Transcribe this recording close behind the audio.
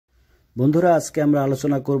বন্ধুরা, আজকে আমরা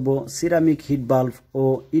আলোচনা করব সিরামিক হিট বাল্ব ও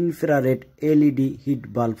ইনফ্রারেড এলইডি হিট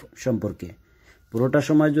বাল্ব সম্পর্কে। পুরোটা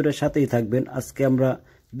সময় জুড়ে সাথেই থাকবেন। আজকে আমরা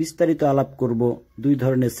বিস্তারিত আলাপ করব দুই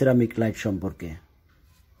ধরনের সিরামিক লাইট সম্পর্কে।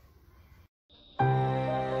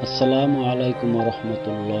 আসসালামু আলাইকুম ওয়া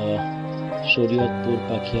রাহমাতুল্লাহ। শরীয়তপুর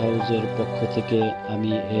পাখি হাউজের পক্ষ থেকে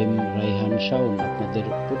আমি এম রাইহান শাওন আপনাদের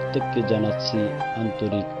প্রত্যেককে জানাচ্ছি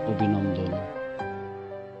আন্তরিক অভিনন্দন।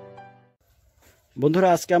 বন্ধুরা,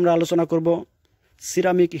 আজকে আমরা আলোচনা করব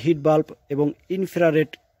সিরামিক হিট বাল্ব এবং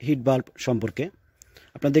ইনফ্রারেড হিট বাল্ব সম্পর্কে।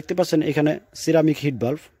 আপনারা দেখতে পাচ্ছেন এখানে সিরামিক হিট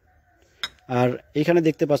বাল্ব, আর এখানে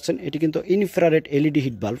দেখতে পাচ্ছেন এটি কিন্তু ইনফ্রারেড এলইডি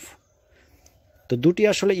হিট বাল্ব। তো দুটি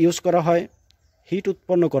আসলে ইউজ করা হয় হিট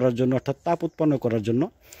উৎপন্ন করার জন্য, অর্থাৎ তাপ উৎপন্ন করার জন্য।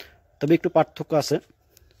 তবে একটু পার্থক্য আছে।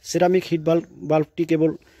 সিরামিক হিট বাল্বটি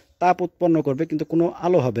কেবল তাপ উৎপন্ন করবে, কিন্তু কোনো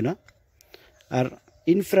আলো হবে না। আর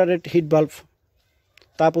ইনফ্রারেড হিট বাল্ব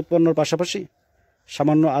তাপ উৎপন্নর পাশাপাশি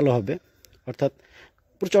সামান্য আলো হবে, অর্থাৎ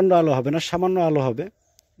প্রচণ্ড আলো হবে না, সামান্য আলো হবে,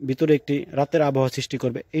 ভিতরে একটি রাতের আবহাওয়া সৃষ্টি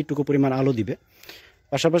করবে, এইটুকু পরিমাণ আলো দিবে।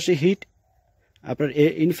 পাশাপাশি হিট আপনার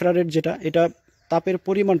ইনফ্রারেড যেটা, এটা তাপের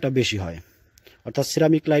পরিমাণটা বেশি হয়। অর্থাৎ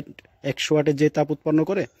সিরামিক লাইট 100 ওয়াটে যে তাপ উৎপন্ন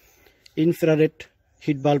করে, ইনফ্রারেড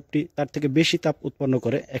হিট বাল্বটি তার থেকে বেশি তাপ উৎপন্ন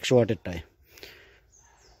করে 100 ওয়াটেরটায়।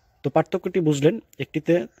 তো পার্থক্যটি বুঝলেন,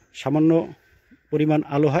 একটিতে সামান্য পরিমাণ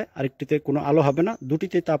আলো হয়, আরেকটিতে কোনো আলো হবে না,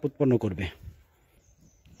 দুটিতে তাপ উৎপন্ন করবে।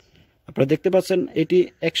 আপনারা দেখতে পাচ্ছেন এটি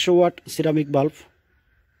 100 ওয়াট সিরামিক বাল্ব।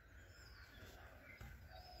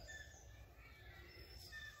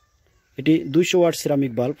 এটি 200 ওয়াট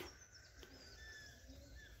সিরামিক বাল্ব।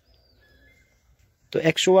 তো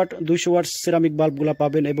 100 ওয়াট 200 ওয়াট সিরামিক বাল্বগুলো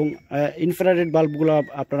পাবেন, এবং ইনফ্রারেড বাল্বগুলো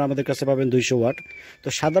আপনারা আমাদের কাছে পাবেন 200 ওয়াট। তো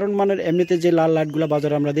সাধারণ মানের এমনিতে যে লাল লাইটগুলো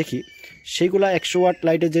বাজারে আমরা দেখি, সেইগুলা 100 ওয়াট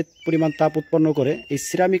লাইটে যে পরিমাণ তাপ উৎপন্ন করে, এই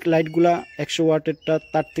সিরামিক লাইটগুলা 100 ওয়াটেরটা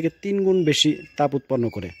তার থেকে 3 গুণ বেশি তাপ উৎপন্ন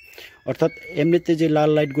করে। অর্থাৎ এমনিতে যে লাল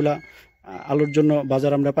লাইটগুলা আলোর জন্য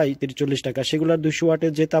বাজার আমরা পাই 30-40 টাকা, সেগুলা 200 ওয়াটে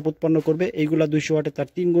যে তাপ উৎপন্ন করবে, এইগুলা 200 ওয়াটে তার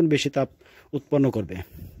 3 গুণ বেশি তাপ উৎপন্ন করবে।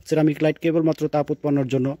 সিরামিক লাইট কেবলমাত্র তাপ উৎপন্নের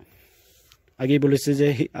জন্য, আগেই বলেছি যে,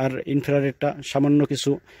 আর ইনফ্রারেডটা সামান্য কিছু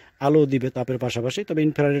আলো দিবে তাপের পাশাপাশি, তবে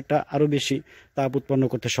ইনফ্রারেডটা আরও বেশি তাপ উৎপন্ন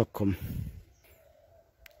করতে সক্ষম।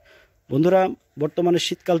 বন্ধুরা, বর্তমানে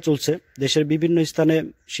শীতকাল চলছে। দেশের বিভিন্ন স্থানে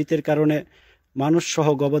শীতের কারণে মানুষ সহ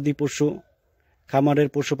গবাদি পশু, খামারের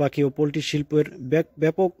পশু পাখি ও পোলট্রি শিল্পের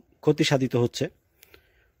ব্যাপক ক্ষতি সাধিত হচ্ছে।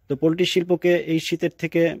 তো পোলট্রি শিল্পকে এই শীতের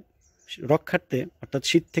থেকে রক্ষার্থে, অর্থাৎ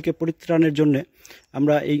শীত থেকে পরিত্রাণের জন্য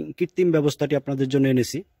আমরা এই কৃত্রিম ব্যবস্থাটি আপনাদের জন্য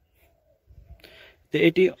এনেছি। তো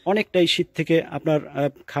এটি অনেকটাই শীত থেকে আপনার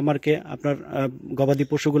খামারকে, আপনার গবাদি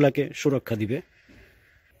পশুগুলাকে সুরক্ষা দিবে।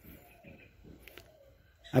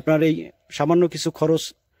 আপনার এই সামান্য কিছু খরচ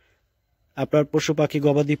আপনার পশু পাখি,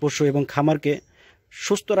 গবাদি পশু এবং খামারকে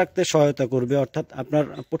সুস্থ রাখতে সহায়তা করবে। অর্থাৎ আপনার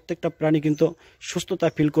প্রত্যেকটা প্রাণী কিন্তু সুস্থতা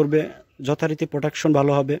ফিল করবে, যথারীতি প্রোডাকশন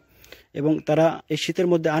ভালো হবে, এবং তারা এই শীতের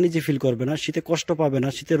মধ্যে আনইজি ফিল করবে না, শীতে কষ্ট পাবে না,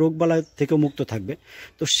 শীতে রোগবালাই থেকেও মুক্ত থাকবে।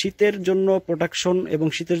 তো শীতের জন্য প্রোডাকশন এবং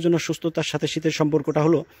শীতের জন্য সুস্থতার সাথে শীতের সম্পর্কটা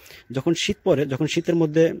হলো, যখন শীত পড়ে, যখন শীতের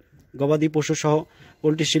মধ্যে গবাদি পশু সহ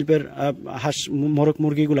পোলট্রি শিল্পের হাঁস, মোরগ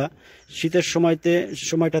মুরগিগুলা শীতের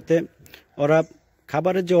সময়টাতে ওরা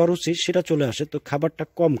খাবারের যে অরুচি সেটা চলে আসে, তো খাবারটা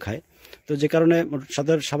কম খায়। তো যে কারণে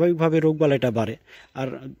স্বাভাবিকভাবে রোগবালাইটা বাড়ে। আর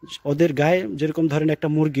ওদের গায়ে, যেরকম ধরেন একটা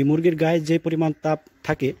মুরগির গায়ে যে পরিমাণ তাপ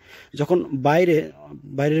থাকে, যখন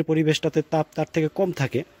বাইরের পরিবেশটাতে তাপ তার থেকে কম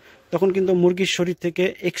থাকে, তখন কিন্তু মুরগির শরীর থেকে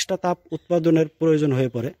এক্সট্রা তাপ উৎপাদনের প্রয়োজন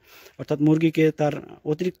হয়ে পড়ে। অর্থাৎ মুরগিকে তার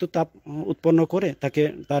অতিরিক্ত তাপ উৎপন্ন করে তাকে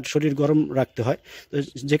তার শরীর গরম রাখতে হয়। তো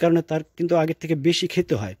যে কারণে তার কিন্তু আগের থেকে বেশি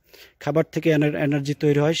খেতে হয়। খাবার থেকে এনার্জি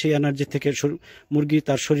তৈরি হয়, সেই এনার্জি থেকে মুরগি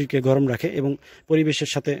তার শরীরকে গরম রাখে এবং পরিবেশের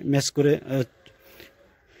সাথে ম্যাচ করে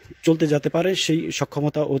চলতে যেতে পারে, সেই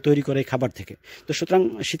সক্ষমতা ও তৈরি করে খাবার থেকে। তো সুতরাং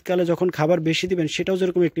শীতকালে যখন খাবার বেশি দিবেন, সেটাও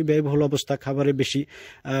যেরকম একটি ব্যয়বহুল অবস্থা, খাবারে বেশি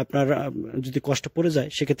আপনার যদি কষ্ট পড়ে যায়,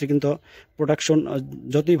 সেক্ষেত্রে কিন্তু প্রোডাকশন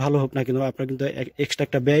যতই ভালো হোক না কেন, আপনার কিন্তু এক্সট্রা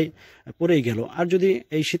একটা ব্যয় পড়েই গেল। আর যদি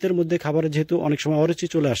এই শীতের মধ্যে খাবারে যেহেতু অনেক সময় অরুচি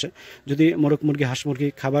চলে আসে, যদি মোরগ মুরগি, হাঁস মুরগি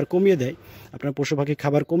খাবার কমিয়ে দেয়, আপনার পশু পাখি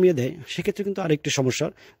খাবার কমিয়ে দেয়, সেক্ষেত্রে কিন্তু আরেকটি সমস্যা,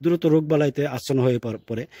 দ্রুত রোগবালাইতে আচ্ছন্ন হয়ে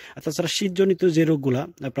পড়ে। আর তাছাড়া শীতজনিত যে রোগগুলা,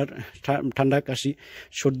 আপনার ঠান্ডা, কাশি,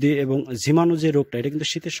 সর্দি এবং ঝিমানো যে রোগটা, এটা কিন্তু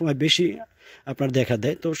শীতের সময় বেশি আপনার দেখা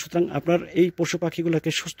দেয়। তো সুতরাং আপনার এই পশু পাখিগুলোকে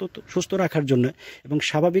সুস্থ রাখার জন্য এবং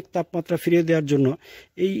স্বাভাবিক তাপমাত্রা ফিরিয়ে দেওয়ার জন্য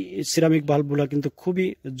এই সিরামিক বাল্বগুলো কিন্তু খুবই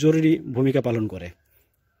জরুরি ভূমিকা পালন করে।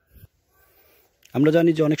 আমরা জানি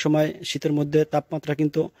যে অনেক সময় শীতের মধ্যে তাপমাত্রা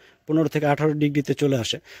কিন্তু 15 থেকে 18 ডিগ্রিতে চলে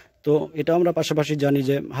আসে। তো এটা আমরা পাশাপাশি জানি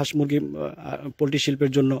যে হাঁস মুরগি পোলট্রি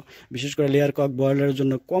শিল্পের জন্য, বিশেষ করে লেয়ার কক ব্রয়লারের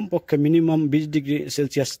জন্য কমপক্ষে মিনিমাম 20 ডিগ্রি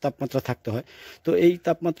সেলসিয়াস তাপমাত্রা থাকতে হয়। তো এই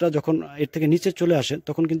তাপমাত্রা যখন এর থেকে নিচে চলে আসে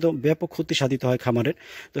তখন কিন্তু ব্যাপক ক্ষতি সাধিত হয় খামারের।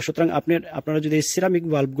 তো সুতরাং আপনারা যদি এই সিরামিক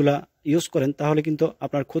বাল্বগুলা ইউজ করেন তাহলে কিন্তু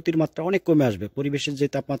আপনার ক্ষতির মাত্রা অনেক কমে আসবে। পরিবেশের যে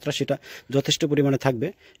তাপমাত্রা সেটা যথেষ্ট পরিমাণে থাকবে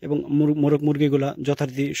এবং মোরগ মুরগিগুলা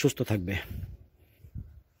যথারীতি সুস্থ থাকবে।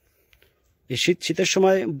 এই শীতের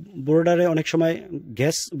সময় বোর্ডারে অনেক সময়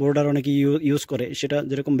গ্যাস বোর্ডার অনেকে ইউজ করে, সেটা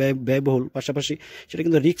যেরকম ব্যয়বহুল, পাশাপাশি সেটা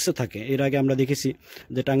কিন্তু রিস্কও থাকে। এর আগে আমরা দেখেছি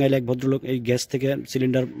যে টাঙ্গাইলে এক ভদ্রলোক এই গ্যাস থেকে,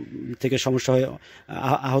 সিলিন্ডার থেকে সমস্যা হয়ে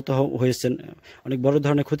আহত হয়েছেন, অনেক বড়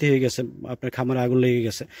ধরনের ক্ষতি হয়ে গেছে, আপনার খামারে আগুন লেগে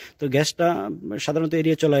গেছে। তো গ্যাসটা সাধারণত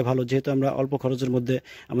এড়িয়ে চলাই ভালো, যেহেতু আমরা অল্প খরচের মধ্যে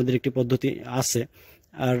আমাদের একটি পদ্ধতি আছে।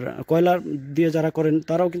 আর কয়লার দিয়ে যারা করেন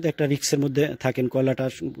তারাও কিন্তু একটা রিস্কের মধ্যে থাকেন।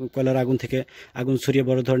 কয়লার আগুন থেকে আগুন ছড়িয়ে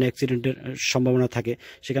বড় ধরনের অ্যাক্সিডেন্টের সম্ভাবনা থাকে।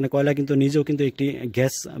 সেখানে কয়লা কিন্তু নিজেও কিন্তু একটি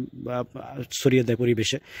গ্যাস ছড়িয়ে দেয়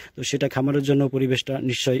পরিবেশে। তো সেটা খামারের জন্য পরিবেশটা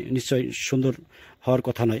নিশ্চয়ই সুন্দর হওয়ার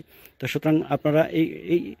কথা নয়। তো সুতরাং আপনারা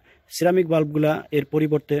এই সিরামিক বাল্বগুলা এর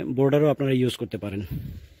পরিবর্তে বোর্ডারও আপনারা ইউজ করতে পারেন।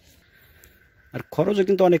 আর খরচও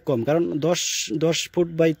কিন্তু অনেক কম, কারণ 10 ফুট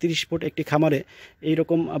বাই 30 ফুট একটি খামারে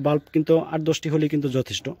এইরকম বাল্ব কিন্তু 8-10টি হলেই কিন্তু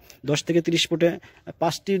যথেষ্ট। 10 থেকে 30 ফুটে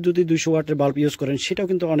 5টি যদি 200 ওয়াটের বাল্ব ইউজ করেন সেটাও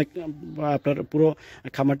কিন্তু অনেক আপনার পুরো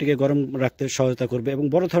খামারটিকে গরম রাখতে সহায়তা করবে এবং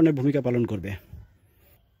বড় ধরনের ভূমিকা পালন করবে।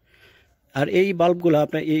 আর এই বাল্বগুলো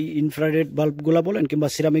আপনার এই ইনফ্রারেড বাল্বগুলা বলেন কিংবা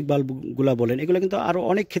সিরামিক বাল্বগুলা বলেন, এগুলো কিন্তু আরও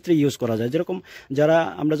অনেক ক্ষেত্রে ইউজ করা যায়। যেরকম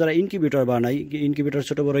যারা ইনকিউবেটর বানাই, ইনকিউবেটর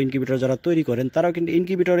ছোটো বড় ইনকিউবেটর যারা তৈরি করেন, তারাও কিন্তু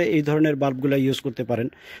ইনকিউবেটরে এই ধরনের বাল্বগুলো ইউজ করতে পারেন।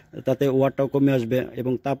 তাতে ওয়াটটাও কমে আসবে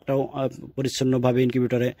এবং তাপটাও পরিচ্ছন্নভাবে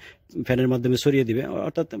ইনকিউবেটরে ফ্যানের মাধ্যমে ছড়িয়ে দিবে।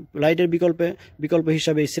 অর্থাৎ লাইটের বিকল্প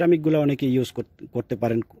হিসাবে এই সিরামিকগুলো অনেকে ইউজ করতে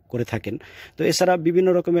পারেন, করে থাকেন। তো এছাড়া বিভিন্ন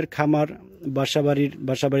রকমের খামার,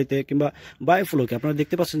 বাসাবাড়িতে কিংবা বায়োফ্লোকে আপনারা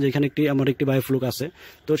দেখতে পাচ্ছেন যে এখানে আমার একটি বায়োফ্লোক আছে।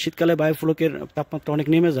 তো শীতকালে বায়োফ্লোকের তাপমাত্রা অনেক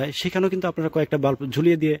নেমে যায়, সেখানেও কিন্তু আপনারা কয়েকটা বাল্ব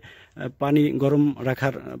ঝুলিয়ে দিয়ে পানি গরম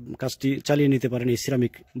রাখার কাজটি চালিয়ে নিতে পারেন এই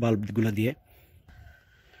সিরামিক বাল্বগুলো দিয়ে।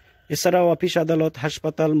 এছাড়াও অফিস আদালত,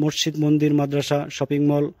 হাসপাতাল, মসজিদ, মন্দির, মাদ্রাসা, শপিং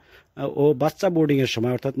মল ও বাচ্চা বোর্ডিংয়ের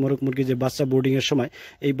সময়, অর্থাৎ মোরগ মুরগি যে বাচ্চা বোর্ডিংয়ের সময়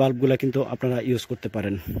এই বাল্বগুলো কিন্তু আপনারা ইউজ করতে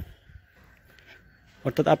পারেন।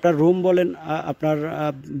 অর্থাৎ আপনার রুম বলেন, আপনার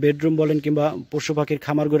বেডরুম বলেন কিংবা পশু পাখির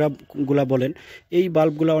খামারগুলা বলেন, এই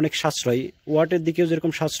বাল্বগুলো অনেক সাশ্রয়ী, ওয়াটের দিকেও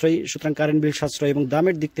যেরকম সাশ্রয়ী, সুতরাং কারেন্ট বিল সাশ্রয়ী এবং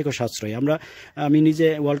দামের দিক থেকেও সাশ্রয়ী। আমি নিজে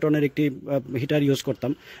ওয়ালটনের একটি হিটার ইউজ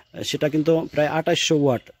করতাম, সেটা কিন্তু প্রায় 2800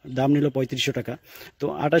 ওয়াট, দাম নিল 3500 টাকা। তো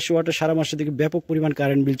 2800 ওয়াটের সারা মাসের দিকে ব্যাপক পরিমাণ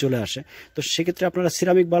কারেন্ট বিল চলে আসে। তো সেক্ষেত্রে আপনারা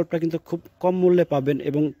সিরামিক বাল্বটা কিন্তু খুব কম মূল্যে পাবেন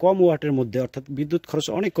এবং কম ওয়াটের মধ্যে, অর্থাৎ বিদ্যুৎ খরচ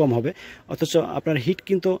অনেক কম হবে, অথচ আপনার হিট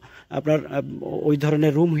কিন্তু আপনার ওই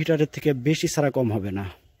ধরনের রুম হিটারের থেকে বেশি ছাড়া কম হবে না।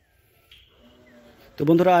 তো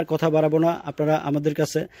বন্ধুরা, আর কথা বাড়াবো না, আপনারা আমাদের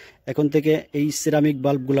কাছে এখন থেকে এই সিরামিক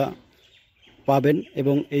বাল্বগুলা পাবেন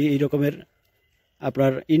এবং এই রকমের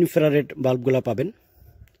আপনার ইনফ্রারেড বাল্বগুলা পাবেন।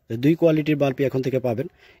 2 কোয়ালিটির বাল্বই এখন থেকে পাবেন।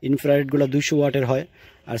 ইনফ্রারেডগুলো 200 ওয়াটের হয়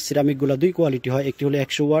আর সিরামিকগুলো 2 কোয়ালিটি হয়, একটি হলো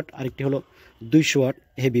 100 ওয়াট আর একটি হলো 200 ওয়াট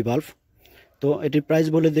হেভি বাল্ব। তো এটির প্রাইস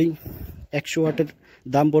বলে দিই, 100 ওয়াটের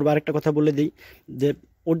দাম পড়বে। আরেকটা কথা বলে দিই যে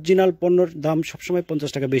অরিজিনাল পণ্যর দাম সবসময়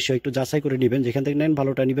 50 টাকা বেশি হয়, একটু যাচাই করে নেবেন, যেখান থেকে নেন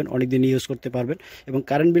ভালোটা নেবেন, অনেকদিন ইউজ করতে পারবেন এবং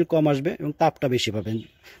কারেন্ট বিল কম আসবে এবং তাপটা বেশি পাবেন।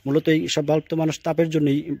 মূলত এই সব বাল্ব তো মানুষ তাপের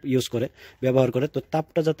জন্যই ব্যবহার করে। তো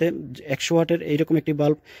তাপটা যাতে 100 ওয়াটের এইরকম একটি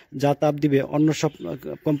বাল্ব যা তাপ দিবে, অন্য সব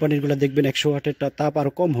কোম্পানিগুলো দেখবেন 100 ওয়াটের তাপ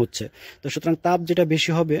আরও কম হচ্ছে। তো সুতরাং তাপ যেটা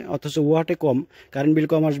বেশি হবে অথচ ওয়াটে কম, কারেন্ট বিল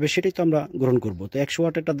কম আসবে, সেটাই তো আমরা গ্রহণ করব। তো 100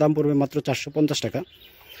 ওয়াটেরটার দাম পড়বে মাত্র 450 টাকা,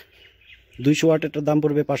 200 ওয়াটেরটার দাম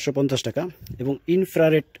পড়বে 550 টাকা এবং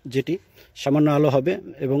ইনফ্রারেড যেটি সামান্য আলো হবে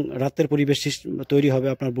এবং রাতের পরিবেশ তৈরি হবে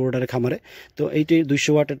আপনার বোর্ডারে খামারে, তো এইটি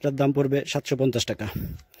 200 ওয়াটেরটার দাম পড়বে 750 টাকা।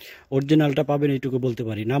 অরিজিনালটা পাবেন এইটুকু বলতে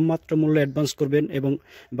পারি। নামমাত্র মূল্য অ্যাডভান্স করবেন এবং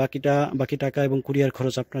বাকি টাকা এবং কুরিয়ার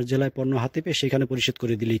খরচ আপনার জেলায় পণ্য হাতে পেয়ে সেখানে পরিশোধ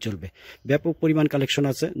করে দিলেই চলবে। ব্যাপক পরিমাণ কালেকশন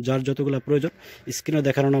আছে, যার যতগুলো প্রয়োজন স্ক্রিনে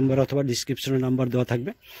দেখানো নাম্বার অথবা ডিসক্রিপশনে নাম্বার দেওয়া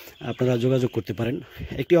থাকবে, আপনারা যোগাযোগ করতে পারেন।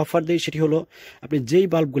 একটি অফার দেই, সেটি হলো আপনি যেই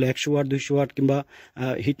বাল্বগুলো 100 ওয়াট, 200 ওয়াট কিংবা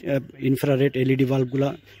ইনফ্রারেড এলইডি বাল্বগুলো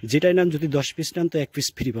যেটাই নেন, যদি 10 পিস নেন তো 1 পিস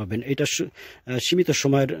ফ্রি পাবেন। এটা সীমিত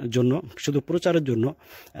সময়ের জন্য, শুধু প্রচারের জন্য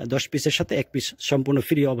 10 পিসের সাথে 1 পিস সম্পূর্ণ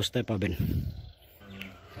ফ্রি অবস্থায় পাবেন।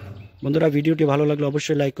 বন্ধুরা, ভিডিওটি ভালো লাগলে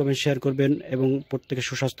অবশ্যই লাইক, কমেন্ট, শেয়ার করবেন এবং প্রত্যেকের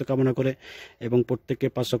সুস্বাস্থ্য কামনা করে এবং প্রত্যেককে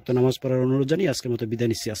 5 ওয়াক্ত নামাজ পড়ার অনুরোধ জানিয়ে আজকের মতো বিদায়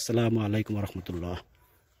নিচ্ছি। আসসালামু আলাইকুম রহমতুল্লাহ।